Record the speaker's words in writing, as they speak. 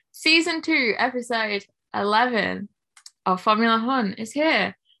Season 2, episode 11 of Formula One is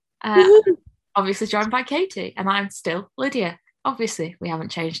here. Uh, Woohoo. Obviously joined by Katie, and I'm still Lydia. Obviously, we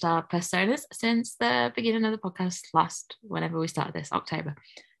haven't changed our personas since the beginning of the podcast whenever we started this,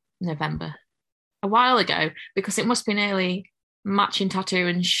 November, a while ago, because it must be nearly matching tattoo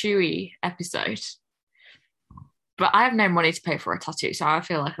and shoey episode. But I have no money to pay for a tattoo, so I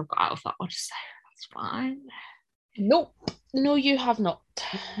feel like I've got out of that one, so that's fine. Nope. No, you have not.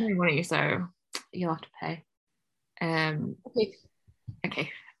 No money, so you'll have to pay. Okay. Okay.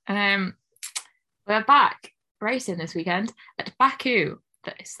 We're back racing this weekend at Baku.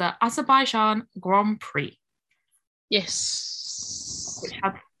 It's the Azerbaijan Grand Prix, Yes. which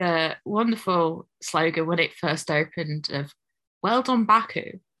had the wonderful slogan when it first opened of "Well done,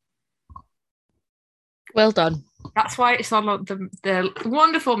 Baku." Well done. That's why it's on the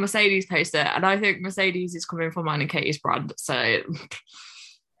wonderful Mercedes poster, and I think Mercedes is coming from mine and Katie's brand. So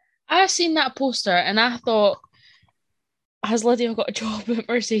I seen that poster and I thought, has Lydia got a job at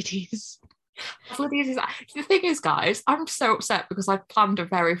Mercedes? the thing is, guys, I'm so upset because I've planned a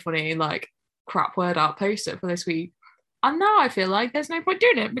very funny, like, crap word art poster for this week, and now I feel like there's no point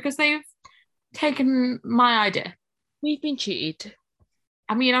doing it because they've taken my idea. We've been cheated.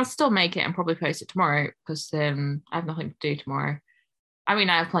 I mean, I'll still make it and probably post it tomorrow because I have nothing to do tomorrow. I mean,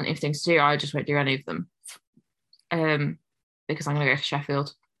 I have plenty of things to do. I just won't do any of them because I'm going to go to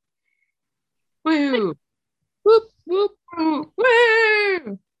Sheffield. Woo! Whoop, whoop. Woo!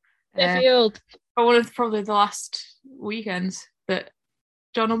 Woo! Sheffield. But one of probably the last weekends that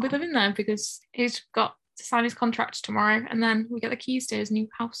John will be living there because he's got to sign his contract tomorrow and then we get the keys to his new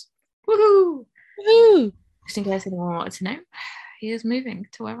house. Woohoo! Woohoo. Just in case anyone wanted to know, he is moving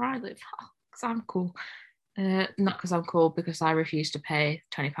to where I live because I'm cool. Not because I'm cool, because I refuse to pay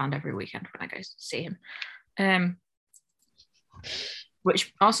 £20 every weekend when I go to see him.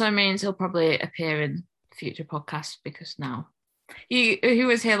 Which also means he'll probably appear in future podcasts because now who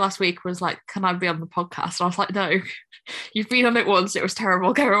was here last week was like, can I be on the podcast? And I was like, no, you've been on it once, it was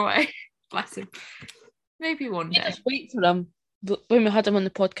terrible, go away. Bless him. Maybe one day. Just wait for him. When we had him on the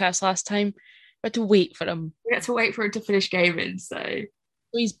podcast last time, we had to wait for him. We had to wait for him to finish gaming, so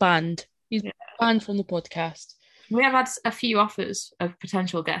He's banned. He's banned from the podcast. we have had a few offers of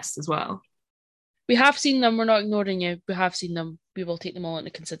potential guests as well. We have seen them. We're not ignoring you. We have seen them. We will take them all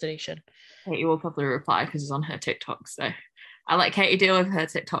into consideration. Katie will probably reply because it's on her TikTok, so I let Katie deal with her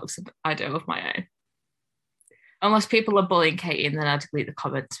TikToks and I deal with my own. Unless people are bullying Katie, and then I delete the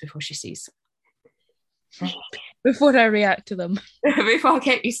comments before she sees them. Before I react to them. Before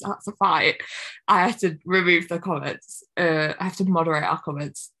Katie starts a fight, I have to remove the comments. I have to moderate our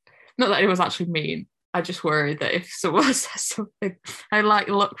comments. Not that it was actually mean. I just worried that if someone says something, I like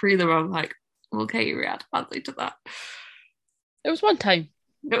look through them. I'm like, will Katie react badly to that? It was one time.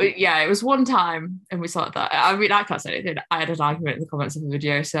 It was one time, and we sorted that. I mean, I can't say anything. I had an argument in the comments of the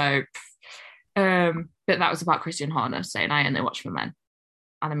video, so. But that was about Christian Horner saying I only watch for men,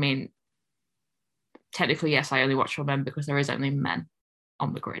 and I mean, technically, yes, I only watch for men because there is only men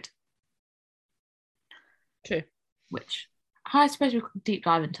on the grid. True. Which I suppose we could deep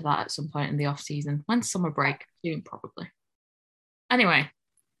dive into that at some point in the off season. When's summer break? Soon, probably. Anyway,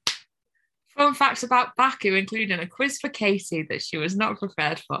 fun facts about Baku, including a quiz for Katie that she was not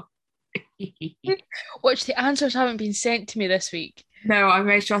prepared for. Which the answers haven't been sent to me this week. No, I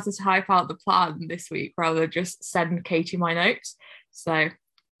made sure to type out the plan this week rather than just send Katie my notes. So,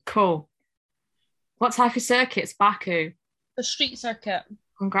 cool. What type of circuit's Baku? The street circuit.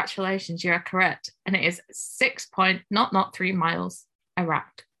 Congratulations, you are correct. And it is 6.003 miles around.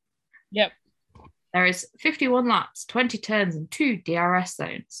 Yep. There is 51 laps, 20 turns, and 2 DRS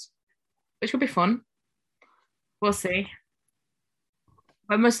zones, which will be fun. We'll see.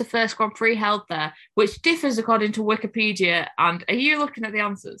 When was the first Grand Prix held there? Which differs according to Wikipedia. And are you looking at the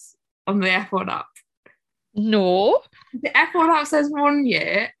answers on the F1 app? No. The F1 app says 1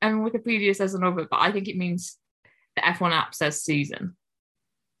 year and Wikipedia says another, but I think it means the F1 app says season.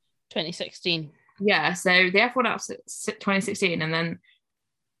 2016. Yeah, so the F1 app says 2016 and then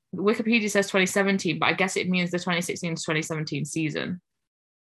Wikipedia says 2017, but I guess it means the 2016 to 2017 season.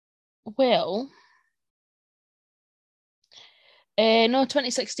 Well, no,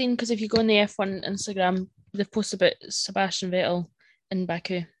 2016, because if you go on the F1 Instagram, they've posted about Sebastian Vettel in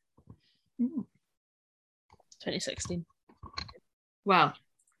Baku. 2016. Well,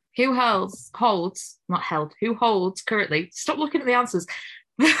 who holds currently, stop looking at the answers,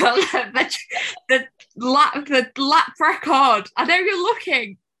 the lap record. I know you're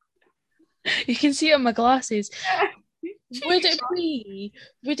looking. You can see it on my glasses. Would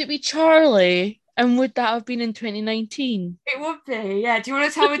it be Charlie And would that have been in 2019? It would be, yeah. Do you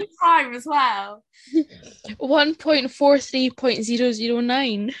want to tell me the time as well?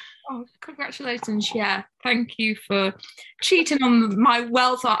 1.43.009. Oh, congratulations, yeah. Thank you for cheating on my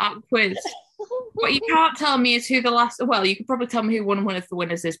well thought out quiz. What you can't tell me is who the last, well, you could probably tell me who one of the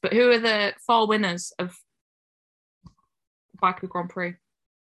winners is, but who are the four winners of Baku Grand Prix?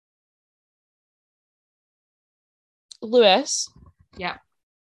 Lewis, Yeah,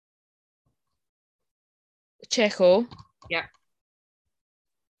 Checo, yeah.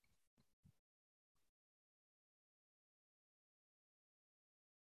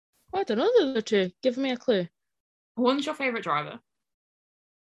 I don't know the other two. Give me a clue. One's your favourite driver.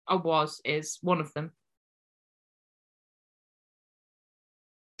 Or is one of them.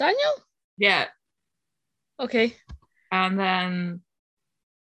 Daniel? Yeah. Okay. And then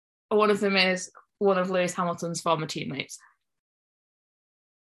one of them is one of Lewis Hamilton's former teammates.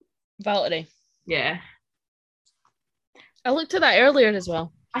 Valtteri. Yeah. I looked at that earlier as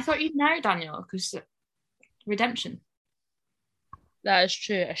well. I thought you'd know Daniel because redemption. That is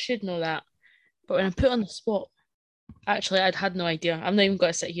true. I should know that. But when I put on the spot, actually, I'd had no idea. I'm not even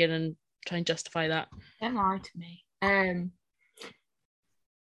going to sit here and try and justify that. Don't lie to me.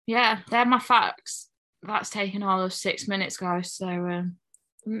 Yeah, they're my facts. That's taken all of 6 minutes, guys. So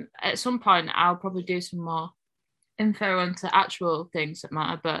at some point, I'll probably do some more info into actual things that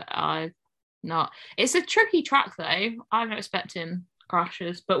matter, but I've not. It's a tricky track, though. I'm not expecting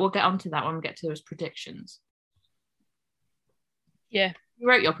crashes, but we'll get onto that when we get to those predictions. Yeah. You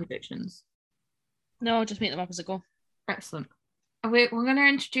wrote your predictions. No, I'll just make them up as I go. Excellent. We're going to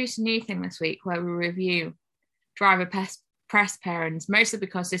introduce a new thing this week where we review driver press pairings, mostly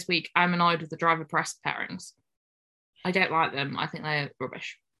because this week I'm annoyed with the driver press pairings. I don't like them. I think they're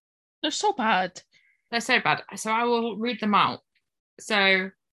rubbish. They're so bad. They're so bad. So I will read them out.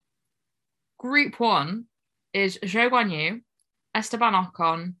 So Group 1 is Zhou Guanyu, Esteban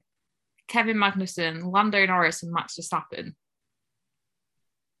Ocon, Kevin Magnussen, Lando Norris, and Max Verstappen.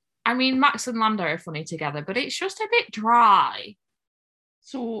 I mean, Max and Lando are funny together, but it's just a bit dry.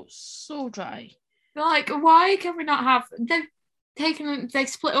 So dry. Like, why can we not have? They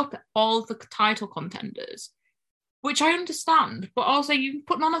split up all the title contenders, which I understand, but also you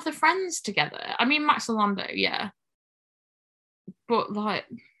put none of the friends together. I mean, Max and Lando, yeah, but like,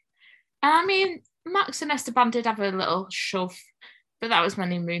 and I mean, Max and Esteban did have a little shove, but that was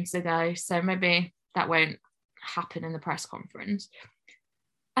many moons ago, so maybe that won't happen in the press conference.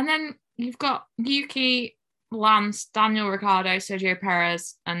 And then you've got Yuki, Lance, Daniel Ricciardo, Sergio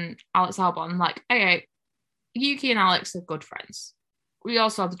Perez, and Alex Albon. Like, okay, Yuki and Alex are good friends. We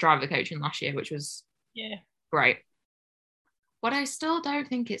also had the driver coaching last year, which was great. But I still don't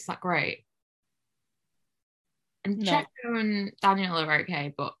think it's that great. And No. Checo and Daniel are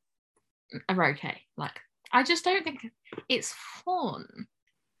okay, but are okay. Like, I just don't think it's fun.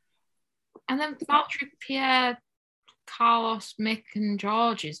 And then Valtteri, Pierre, Carlos, Mick, and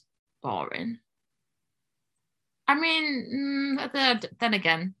George is boring. I mean, then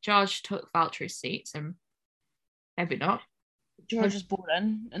again, George took Valtteri's seat, so maybe not. George is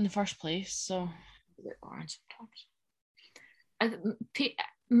boring in the first place, so. A bit boring sometimes.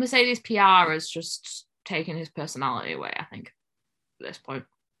 Mercedes PR has just taken his personality away, I think, at this point.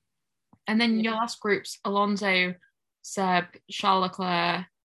 And then your last groups, Alonso, Seb, Charles Leclerc,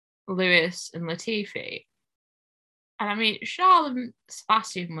 Lewis, and Latifi. And I mean, Charles and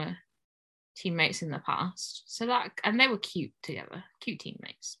Sebastian were teammates in the past, so that, and they were cute together, cute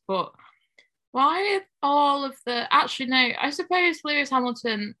teammates. But why all of the? Actually, no. I suppose Lewis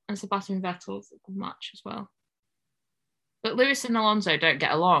Hamilton and Sebastian Vettel is a good match as well. But Lewis and Alonso don't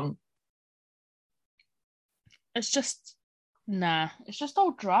get along. It's just nah. It's just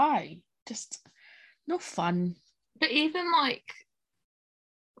all dry. Just no fun. But even like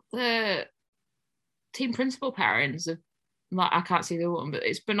the team principal pairings of, like, I can't see the one, but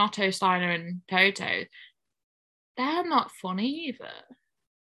it's Bonotto, Steiner, and Toto. They're not funny either.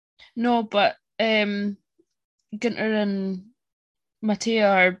 No, but Gunter and Mattia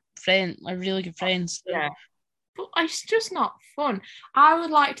are really good friends. So. Yeah. But it's just not fun. I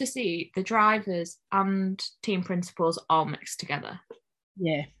would like to see the drivers and team principals all mixed together.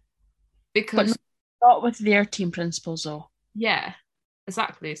 Yeah. Because but not with their team principals though. Yeah,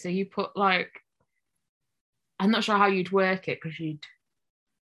 exactly. So you put like, I'm not sure how you'd work it because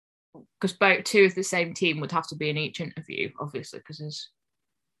both two of the same team would have to be in each interview, obviously, because there's.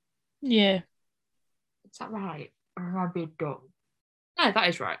 Yeah. Is that right? Or am I being dumb? No, that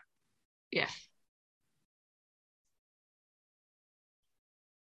is right. Yeah.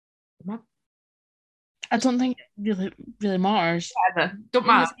 I don't think it really matters. Whatever. Don't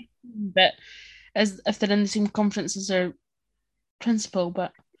matter. But as if they're in the same conference as their principal,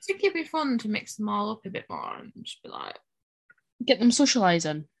 but I think it'd be fun to mix them all up a bit more and just be like, get them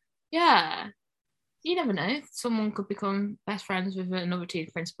socialising. yeah, you never know. Someone could become best friends with another team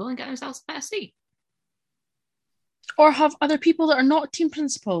principal and get themselves a better seat. Or have other people that are not team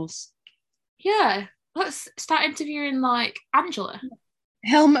principals. Yeah, let's start interviewing like Angela.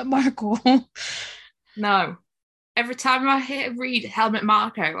 Helmet Marco. No, every time read Helmet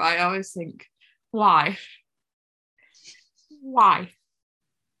Marco, I always think, why? Why?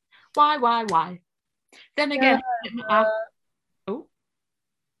 Why? Then Yeah, again, oh,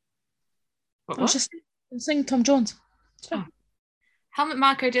 I was what? just saying Tom Jones. Oh. Helmet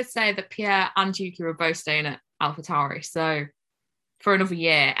Marco did say that Pierre and Yuki were both staying at AlphaTauri, so for another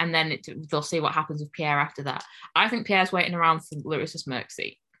year, and then they'll see what happens with Pierre after that. I think Pierre's waiting around for Lewis's Merc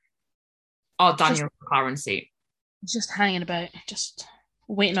seat or Daniel McLaren's seat. Just hanging about, just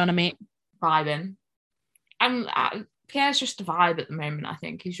waiting on a mate. Vibing. And Pierre's just a vibe at the moment, I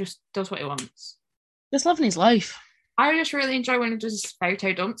think. He just does what he wants. Just living his life. I just really enjoy when he does his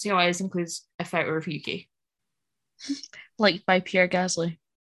photo dumps. He always includes a photo of Yuki. Like by Pierre Gasly.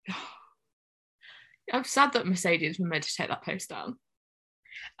 I'm sad that Mercedes were made to take that post down.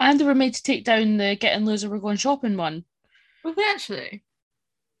 And they were made to take down the Getting Loser We're Going Shopping one. Were they actually?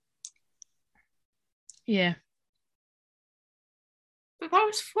 Yeah. But that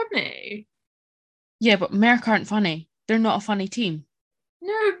was funny. Yeah, but Merck aren't funny. They're not a funny team.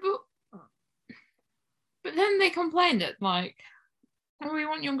 No, but then they complained that like, oh, we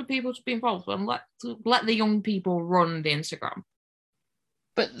want younger people to be involved. Well, let the young people run the Instagram.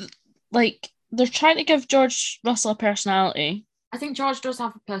 But like they're trying to give George Russell a personality. I think George does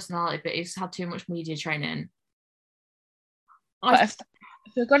have a personality, but he's had too much media training. But if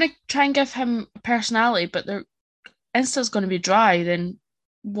they're going to try and give him a personality, but their Insta's going to be dry, then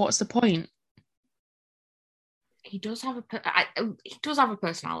what's the point? He does have a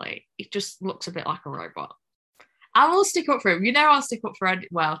personality. He just looks a bit like a robot. I will stick up for him. You know, I'll stick up for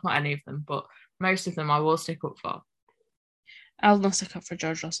not any of them, but most of them I will stick up for. I'll not stick up for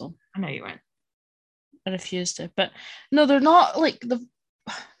George Russell. I know you won't. I refuse to. But no, they're not like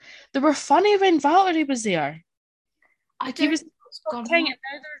they were funny when Valerie was there. He was talking, and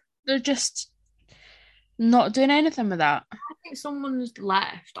now they're just not doing anything with that. I think someone's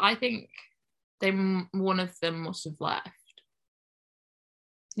left. I think one of them must have left.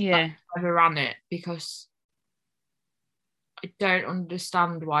 Yeah. Whoever ran it, because I don't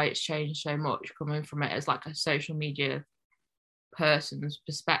understand why it's changed so much coming from it as like a social media person's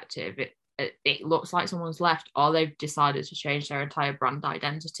perspective. It looks like someone's left, or they've decided to change their entire brand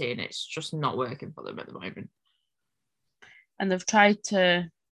identity, and it's just not working for them at the moment. And they've tried to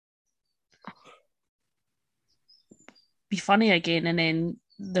be funny again, and then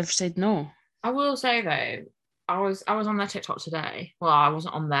they've said no. I will say though, I was on their TikTok today. Well, I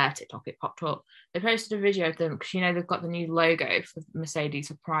wasn't on their TikTok, it popped up. They posted a video of them because they've got the new logo for Mercedes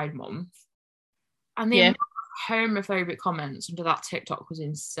for Pride Month. And the amount of homophobic comments under that TikTok was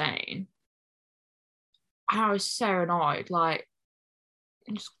insane. And I was so annoyed, like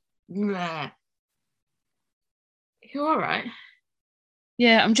just bleh. You all right?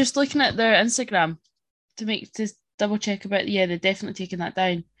 Yeah, I'm just looking at their Instagram to double check about. Yeah, they're definitely taking that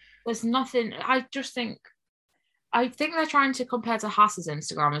down. There's nothing. I think they're trying to compare to Haas's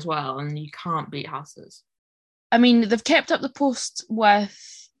Instagram as well, and you can't beat Haas's. I mean, they've kept up the post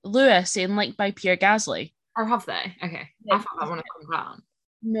with Lewis saying like by Pierre Gasly. Oh, have they? Okay. Yeah, I thought that one had come down.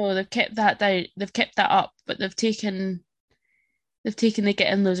 No, they've kept that down. They've kept that up, but they've taken the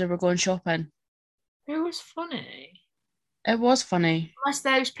Getting Loser We're Going Shopping. It was funny. It was funny. Unless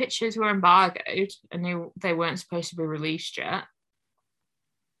those pictures were embargoed and they weren't supposed to be released yet.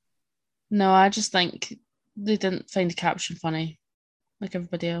 No, I just think they didn't find the caption funny, like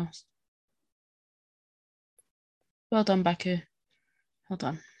everybody else. Well done, Baku. Well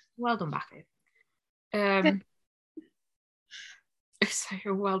done. Well done, Baku. So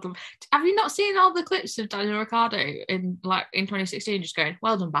well done. Have you not seen all the clips of Daniel Ricciardo in 2016 just going,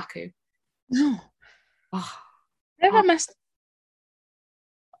 well done, Baku? No. Oh, never missed.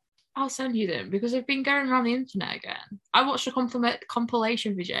 I'll send you them because they've been going around the internet again. I watched a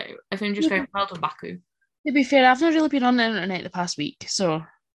compilation video of him just going, well done, Baku. To be fair, I've not really been on the internet the past week, so.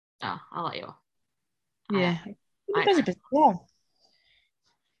 Oh, I'll let you off. Yeah. Been a busy girl.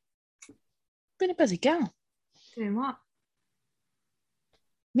 Been a busy girl. Doing what?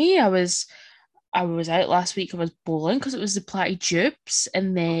 Me, I was out last week. I was bowling because it was the Platty Tubes,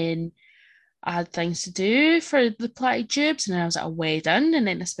 and then I had things to do for the Platty Tubes, and then I was at a wedding, and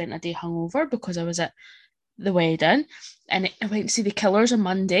then I spent a day hungover because I was at the wedding, and I went to see the Killers on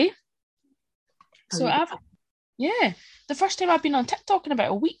Monday. So the first time I've been on TikTok in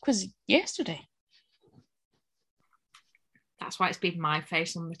about a week was yesterday. That's why it's been my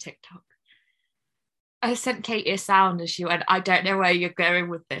face on the TikTok. I sent Katie a sound and she went, I don't know where you're going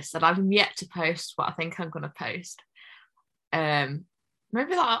with this. And I've yet to post what I think I'm going to post.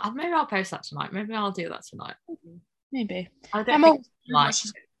 Maybe I'll post that tonight. Maybe I'll do that tonight. Maybe. I don't think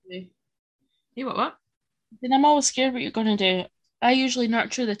it's You what? Then I'm always scared what you're going to do. I usually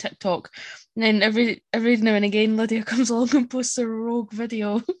nurture the TikTok. And then every now and again, Lydia comes along and posts a rogue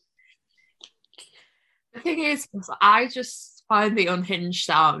video. The thing is, I just find the unhinged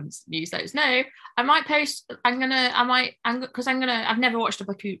sounds and use those. No, I might post. I've never watched a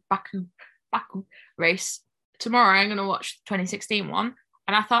Baku race. Tomorrow, I'm gonna watch the 2016 one,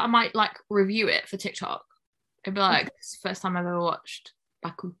 and I thought I might like review it for TikTok. It'd be like, it's the first time I've ever watched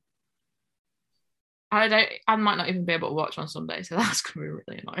Baku. I might not even be able to watch on Sunday, so that's gonna be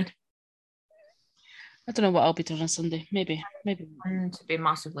really annoying. I don't know what I'll be doing on Sunday. Maybe. To be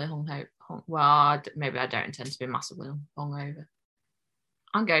massively hungover. Well, maybe I don't intend to be massively hungover.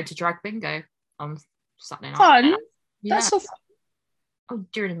 I'm going to drag bingo on Saturday night. Fun. Yeah. That's so fun. Oh,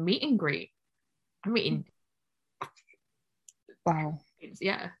 during a meet and greet. I'm meeting. Wow.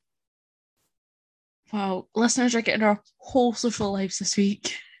 Yeah. Wow. Listeners are getting our whole social lives this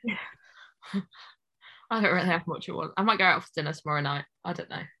week. Yeah. I don't really have much of one. I might go out for dinner tomorrow night. I don't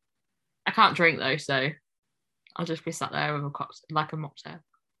know. I can't drink though, so I'll just be sat there with a cocktail, like a mocktail,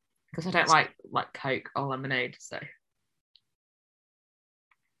 because I don't like Coke or lemonade. So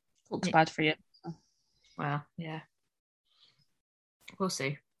Coke's bad for you. Well, yeah, we'll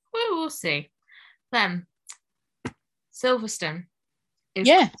see. We'll see. Then Silverstone is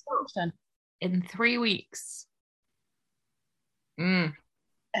Silverstone in 3 weeks. It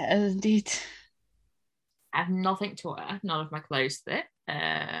is indeed. I have nothing to wear. None of my clothes fit.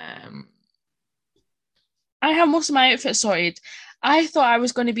 I have most of my outfits sorted. I thought I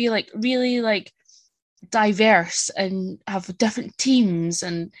was going to be like really like diverse and have different teams,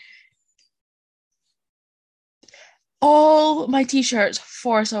 and all my t-shirts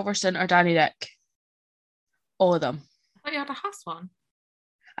for Silverstone are Danny Rick. All of them. I thought you had a Haas one.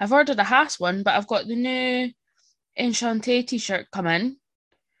 I've ordered a Haas one, but I've got the new Enchante t-shirt coming.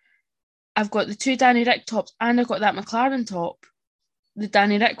 I've got the 2 Danny Rick tops, and I've got that McLaren top, the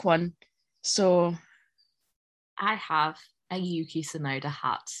Danny Rick one. So I have a Yuki Tsunoda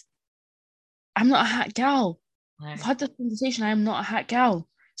hat. I'm not a hat gal. No. I've had this conversation. I am not a hat gal,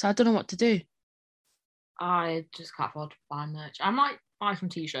 so I don't know what to do. I just can't afford to buy merch. I might buy some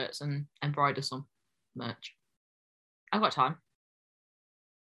t-shirts and embroider some merch. I've got time.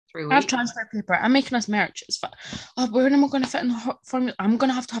 3 weeks. I have transfer paper. I'm making us merch. It's fine. Oh, where am I going to fit in the formula? I'm going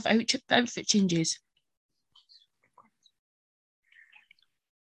to have outfit changes.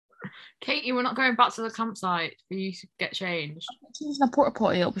 Katie, we're not going back to the campsite for you to get changed. I'm using a porta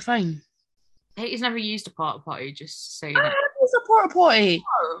potty. It'll be fine. Katie's never used a porta potty, just so you know. I used a porta potty.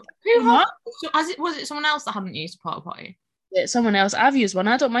 Oh, who was it someone else that hadn't used a porta potty? Yeah, someone else. I've used one.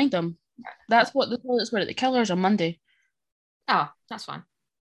 I don't mind them. That's what the toilets were at the Killers on Monday. Oh, that's fine.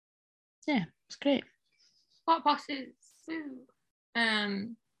 Yeah, it's great. Porta potties.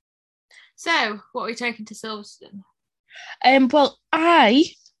 So what are we taking to Silverstone? Well,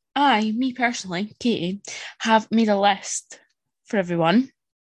 me personally, Katie, have made a list for everyone.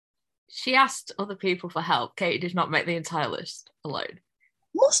 She asked other people for help. Katie did not make the entire list alone.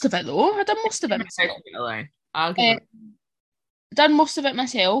 Most of it, though. I done most of it myself. Alone. I'll give done most of it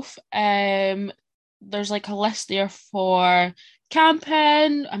myself. There's like a list there for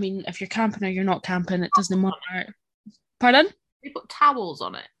camping. I mean, if you're camping or you're not camping, it doesn't matter. Pardon? They put towels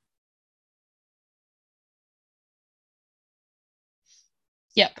on it.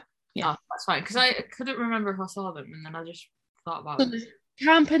 Yep. Yeah. Oh, that's fine, because I couldn't remember if I saw them, and then I just thought about it.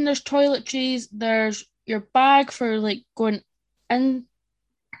 Camping, there's toiletries, there's your bag for like going in,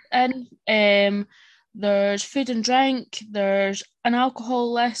 there's food and drink, there's an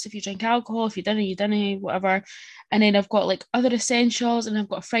alcohol list if you drink alcohol, if you didn't, whatever. And then I've got like other essentials, and I've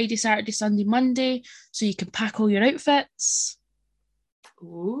got Friday, Saturday, Sunday, Monday, so you can pack all your outfits.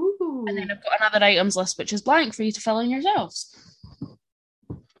 Ooh. And then I've got another items list which is blank for you to fill in yourselves.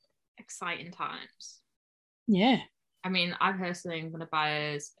 Exciting times. Yeah. I mean, I personally am going to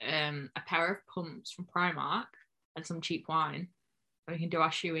buy us a pair of pumps from Primark and some cheap wine, and we can do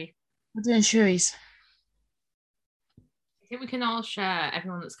our shoey. We're doing shoeys. I think we can all share,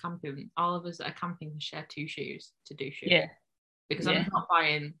 everyone that's camping, all of us that are camping can share 2 shoes to do shoes. Yeah. Because I'm not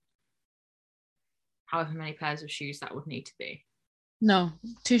buying however many pairs of shoes that would need to be. No,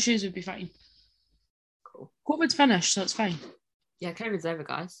 2 shoes would be fine. Cool. COVID's finished, so it's fine. Yeah, COVID's over,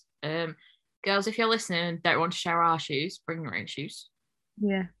 guys. girls, if you're listening and don't want to share our shoes, bring your own shoes.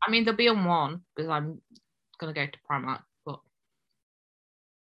 Yeah. I mean, they'll be on one because I'm going to go to Primark, but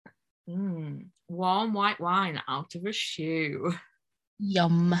warm white wine out of a shoe.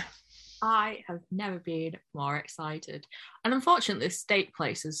 Yum. I have never been more excited. And unfortunately, the steak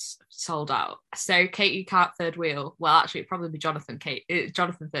place is sold out. So Katie can't third wheel. Well, actually, it'd probably be Jonathan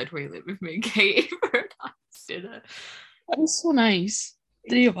third wheel it with me and Katie for a nice dinner. That was so nice.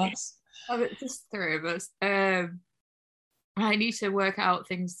 3 of us. Oh, it's just 3 of us. I need to work out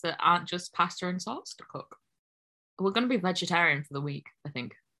things that aren't just pasta and sauce to cook. We're going to be vegetarian for the week, I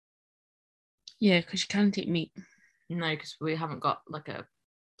think. Yeah, because you can't eat meat. No, because we haven't got like a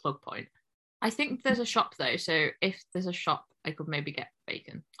plug point. I think there's a shop though, so if there's a shop, I could maybe get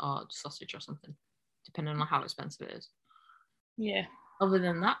bacon or sausage or something, depending on how expensive it is. Yeah. Other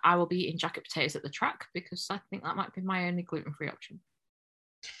than that, I will be eating jacket potatoes at the track because I think that might be my only gluten-free option.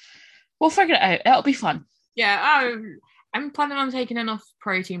 We'll figure it out. It'll be fun. Yeah, I'm planning on taking enough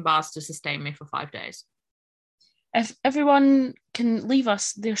protein bars to sustain me for 5 days. If everyone can leave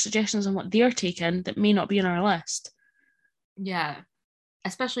us their suggestions on what they're taking that may not be on our list. Yeah,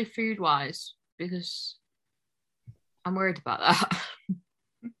 especially food-wise, because I'm worried about that.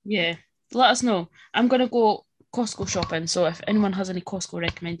 Yeah, let us know. I'm going to go Costco shopping, so if anyone has any Costco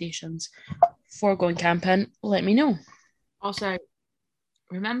recommendations for going camping, let me know. Also,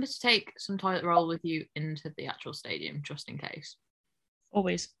 remember to take some toilet roll with you into the actual stadium, just in case.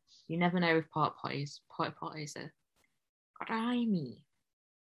 Always. You never know with porta potties. Porta potties are grimy.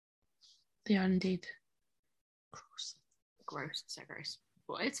 They are indeed. Gross, so gross.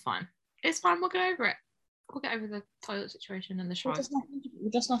 But it's fine. It's fine, we'll get over it. We'll get over the toilet situation and the shower.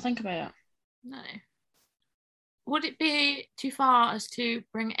 We'll just not think about it. No. Would it be too far as to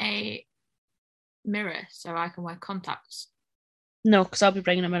bring a mirror so I can wear contacts? No, because I'll be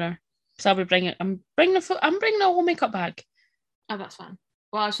bringing a mirror. Because I'm bringing a whole makeup bag. Oh, that's fine.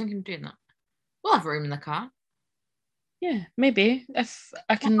 Well, I was thinking of doing that. We'll have room in the car. Yeah, maybe if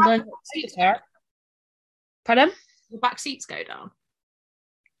I can learn the car. Pardon? The back seats go down.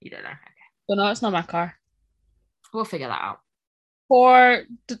 You don't know. Okay. Well, no, it's not my car. We'll figure that out. For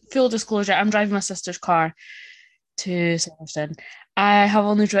full disclosure, I'm driving my sister's car to Silverstone. I have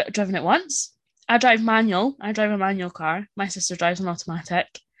only driven it once. I drive a manual car. My sister drives an automatic.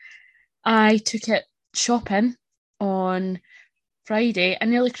 I took it shopping on Friday and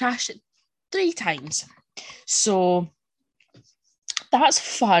nearly crashed it 3 times. So that's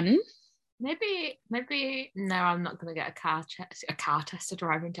fun. Maybe no, I'm not going to get a car test, a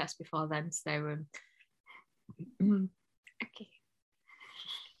driving test before then. So okay.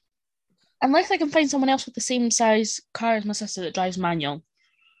 Unless I can find someone else with the same size car as my sister that drives manual.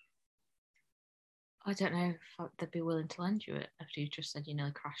 I don't know if they'd be willing to lend you it after you just said you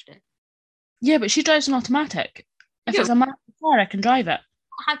nearly crashed it. Yeah, but she drives an automatic. If it's a manual car, I can drive it.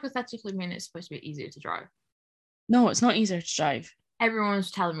 Hypothetically, mean it's supposed to be easier to drive. No, it's not easier to drive. Everyone was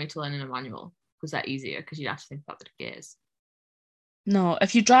telling me to learn in a manual because they're easier because you'd have to think about the gears. No,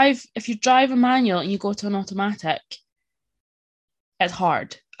 if you drive a manual and you go to an automatic, it's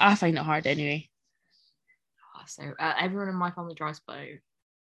hard. I find it hard anyway. So everyone in my family drives both.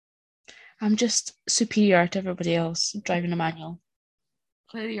 I'm just superior to everybody else driving a manual.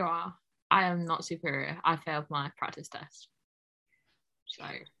 Clearly you are. I am not superior. I failed my practice test. So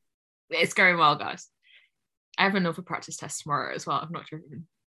it's going well, guys. I have another practice test tomorrow as well. I've not driven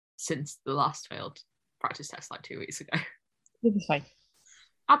since the last failed practice test like 2 weeks ago. You'll be fine.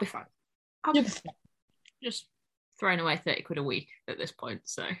 I'll be fine. You'll be fine. Just throwing away 30 quid a week at this point,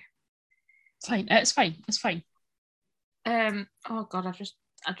 so fine. It's fine. It's fine. Oh god,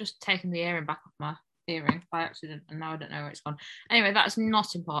 I've just taken the earring back off my earring by accident and now I don't know where it's gone. Anyway, that's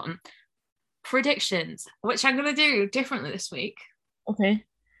not important. Predictions, which I'm gonna do differently this week. Okay.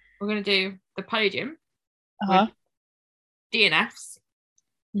 We're gonna do the podium. Uh-huh. DNFs.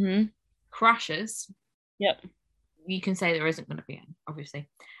 Mm-hmm. Crashes. Yep. You can say there isn't going to be any, obviously.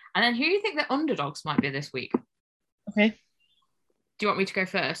 And then who do you think the underdogs might be this week? Okay. Do you want me to go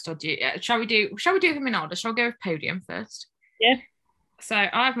first, or shall we do them in order? Shall we go with podium first? Yeah. So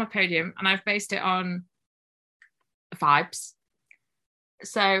I have my podium, and I've based it on vibes.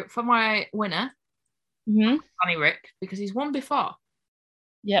 So for my winner, Danny Rick, because he's won before.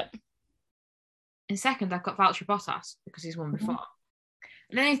 Yep. In second, I've got Valtteri Bottas because he's won before.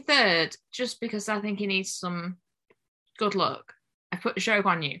 And then in third, just because I think he needs some good luck, I put Zhou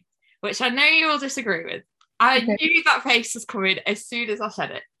Guanyu, which I know you will disagree with. I knew that face was coming as soon as I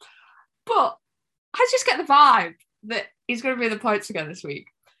said it. But I just get the vibe that he's going to be the points again this week.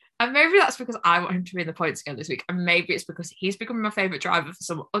 And maybe that's because I want him to win the points again this week. And maybe it's because he's becoming my favourite driver for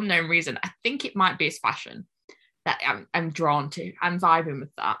some unknown reason. I think it might be his fashion that I'm drawn to. I'm vibing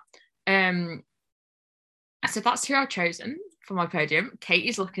with that. So that's who I've chosen for my podium.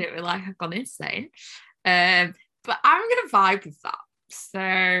 Katie's looking at me like I've gone insane. But I'm going to vibe with that.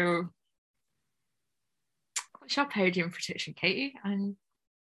 So what's your podium prediction, Katie?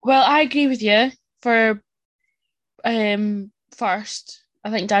 Well, I agree with you for first. I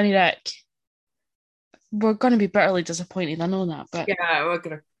think Danny Rick. We're going to be bitterly disappointed. I know that, but yeah, we're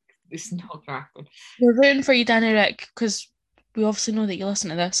gonna. It's not gonna happen. We're rooting for you, Danny Rick, because we obviously know that you listen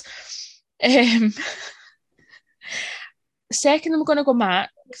to this. Second, I'm going to go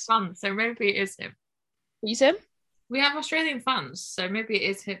Max. Fun, so maybe it is him. What you say? We have Australian fans, so maybe it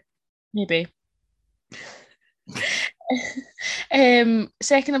is him. Maybe.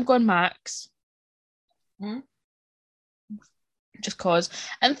 Second, I'm going Max. Just cause.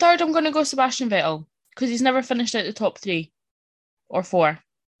 And third, I'm going to go Sebastian Vettel because he's never finished out the top 3 or 4.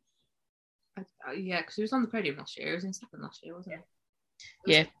 Yeah, because he was on the podium last year. He was in second last year, wasn't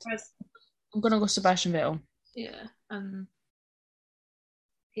he? Yeah. I'm going to go Sebastian Vettel. Yeah.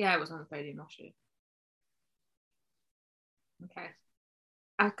 Yeah, it was on the podium last year. Okay.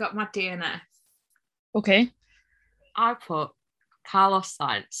 I've got my DNF. Okay. I put Carlos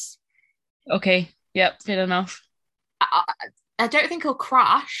Sainz. Okay. Yep, fair enough. I don't think he'll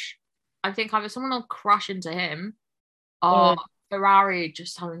crash. I think either someone will crash into him or Ferrari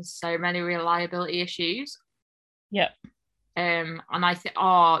just having so many reliability issues. Yep. And I think,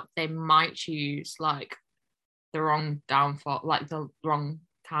 they might choose like the wrong downforce, like the wrong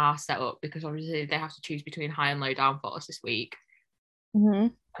car setup, because obviously they have to choose between high and low downforce this week. Mm-hmm.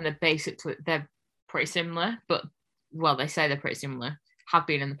 And they're pretty similar, but well, they say they're pretty similar. Have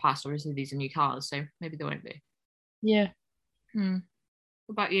been in the past. Obviously, these are new cars, so maybe they won't be. Yeah. What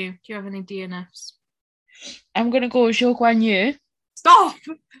about you? Do you have any DNFs? I'm gonna go Zhou Guan Yu. Stop.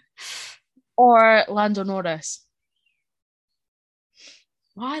 Or Lando Norris.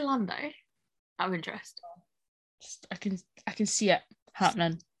 Why Lando? I'm interested. I can see it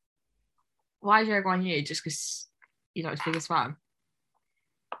happening. Why Zhou Guan Yu? Just because you're not his biggest fan?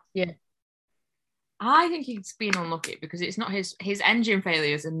 Yeah. I think he's been unlucky because it's not his engine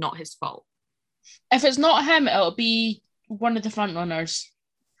failures are not his fault. If it's not him, it'll be one of the front runners.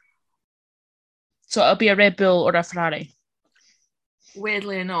 So it'll be a Red Bull or a Ferrari.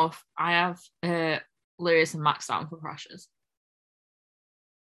 Weirdly enough, I have Lewis and Max down for crashes.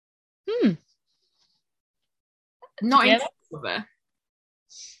 Not in over.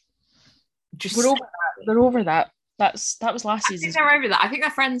 Just we're over that. They're over that. That was last season. I think they're over that. I think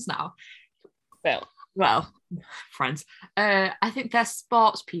they're friends now. Well, friends. I think they're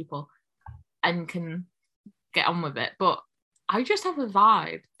sports people and can get on with it. But I just have a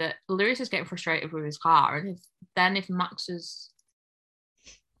vibe that Lewis is getting frustrated with his car, and if Max's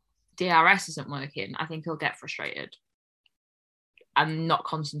DRS isn't working, I think he'll get frustrated and not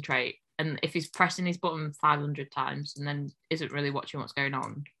concentrate. And if he's pressing his button 500 times and then isn't really watching what's going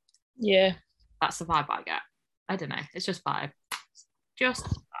on, yeah, that's the vibe I get. I don't know. It's just vibe. Just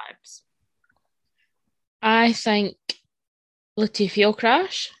vibes. I think Latifi will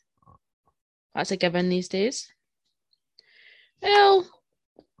crash. That's a given these days. Well,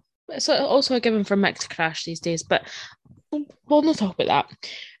 it's also a given for Mick to crash these days, but we'll not talk about that.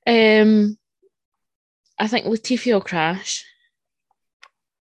 I think Latifi will crash.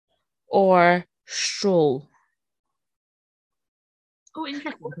 Or Stroll. Oh,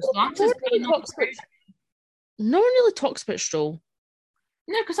 interesting. No one really talks about Stroll.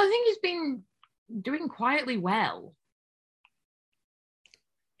 No, because I think he's been doing quietly well.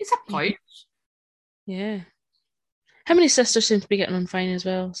 It's a point. Yeah. How many sisters seem to be getting on fine as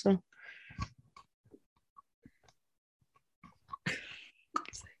well, so.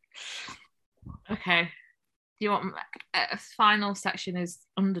 Okay. You want final section is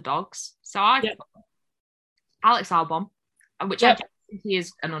underdogs. So I've got Alex Albon, which I think he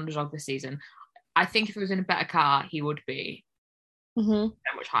is an underdog this season. I think if he was in a better car, he would be so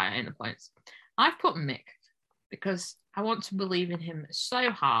much higher in the points. I've put Mick because I want to believe in him so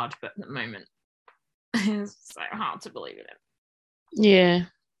hard, but at the moment, it's so hard to believe in him. Yeah,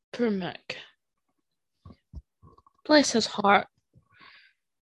 poor Mick. Bless his heart.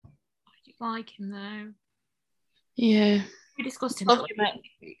 I do like him though. Yeah. We discussed him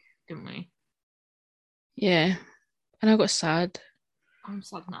week, didn't we? Yeah. And I got sad. I'm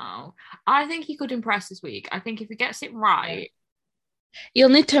sad now. I think he could impress this week. I think if he gets it right. You'll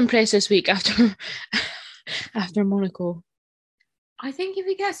need to impress this week after Monaco. I think if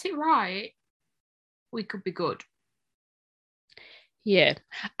he gets it right, we could be good. Yeah.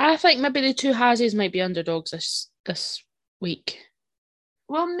 I think maybe the two Hazes might be underdogs this week.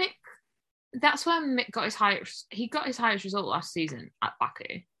 Well, Mick, that's where Mick got his highest. He got his highest result last season at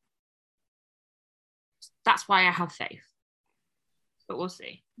Baku. That's why I have faith, but we'll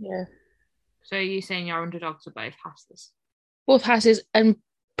see. Yeah. So are you saying your underdogs are both Hasses? Both Hazes and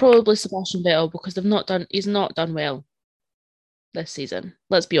probably Sebastian Vettel because he's not done well this season.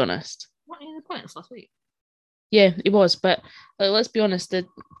 Let's be honest. What in the points last week? Yeah, he was, but let's be honest, the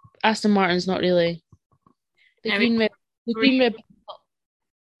Aston Martin's not really the No, green red the green red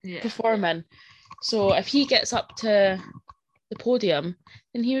yeah. performing. So if he gets up to the podium,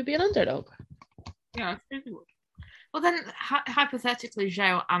 then he would be an underdog. Yeah, I think he would. Well, then hypothetically,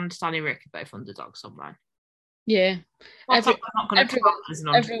 Joe and Danny Rick are both underdogs somewhere. Yeah. Well, I'm not going to count as an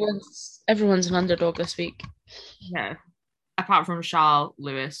underdog. Everyone's an underdog this week. Yeah. Apart from Charles,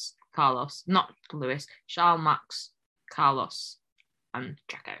 Lewis, Carlos. Not Lewis. Charles, Max, Carlos, and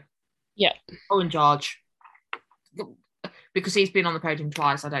Jacko. Yeah. Oh, and George. Because he's been on the podium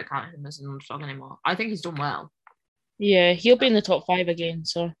twice, I don't count him as an underdog anymore. I think he's done well. Yeah, he'll be in the top 5 again,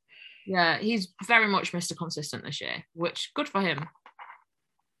 so. Yeah, he's very much Mr. Consistent this year, which good for him.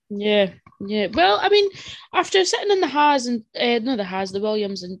 Yeah, yeah. Well, I mean, after sitting in the Haas and the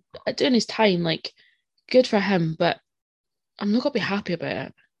Williams and doing his time, like, good for him. But I'm not gonna be happy about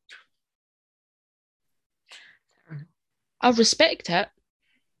it. I respect it,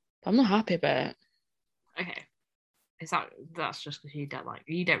 but I'm not happy about it. Okay, that's just because you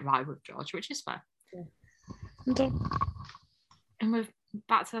don't ride with George, which is fair. Yeah. And we're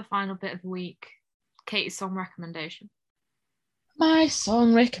back to the final bit of the week. Kate's song recommendation. My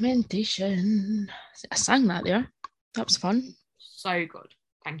song recommendation. I sang that there. That was fun. So good.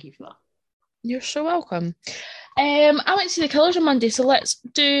 Thank you for that. You're so welcome. I went to see the Killers on Monday, so let's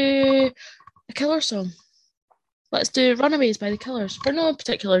do a Killer song. Let's do Runaways by the Killers for no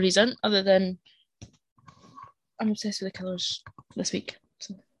particular reason other than I'm obsessed with the Killers this week.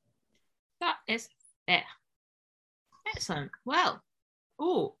 So. That is fair. Excellent. Well,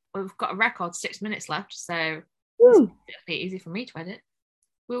 we've got a record 6 minutes left, so it'll be easy for me to edit.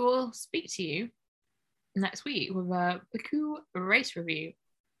 We will speak to you next week with a Baku race review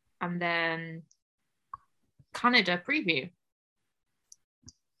and then Canada preview.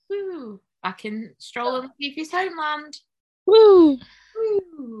 Woo! Back in Stroll and Fifi's homeland. Woo!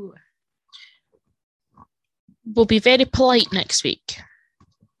 Woo! We'll be very polite next week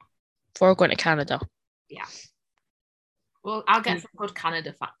before going to Canada. Yeah. Well, I'll get some good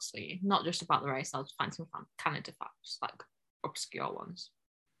Canada facts for you. Not just about the race. I'll find some Canada facts, like obscure ones.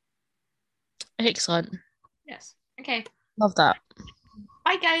 Excellent. Yes. Okay. Love that.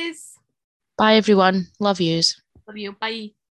 Bye, guys. Bye, everyone. Love yous. Love you. Bye.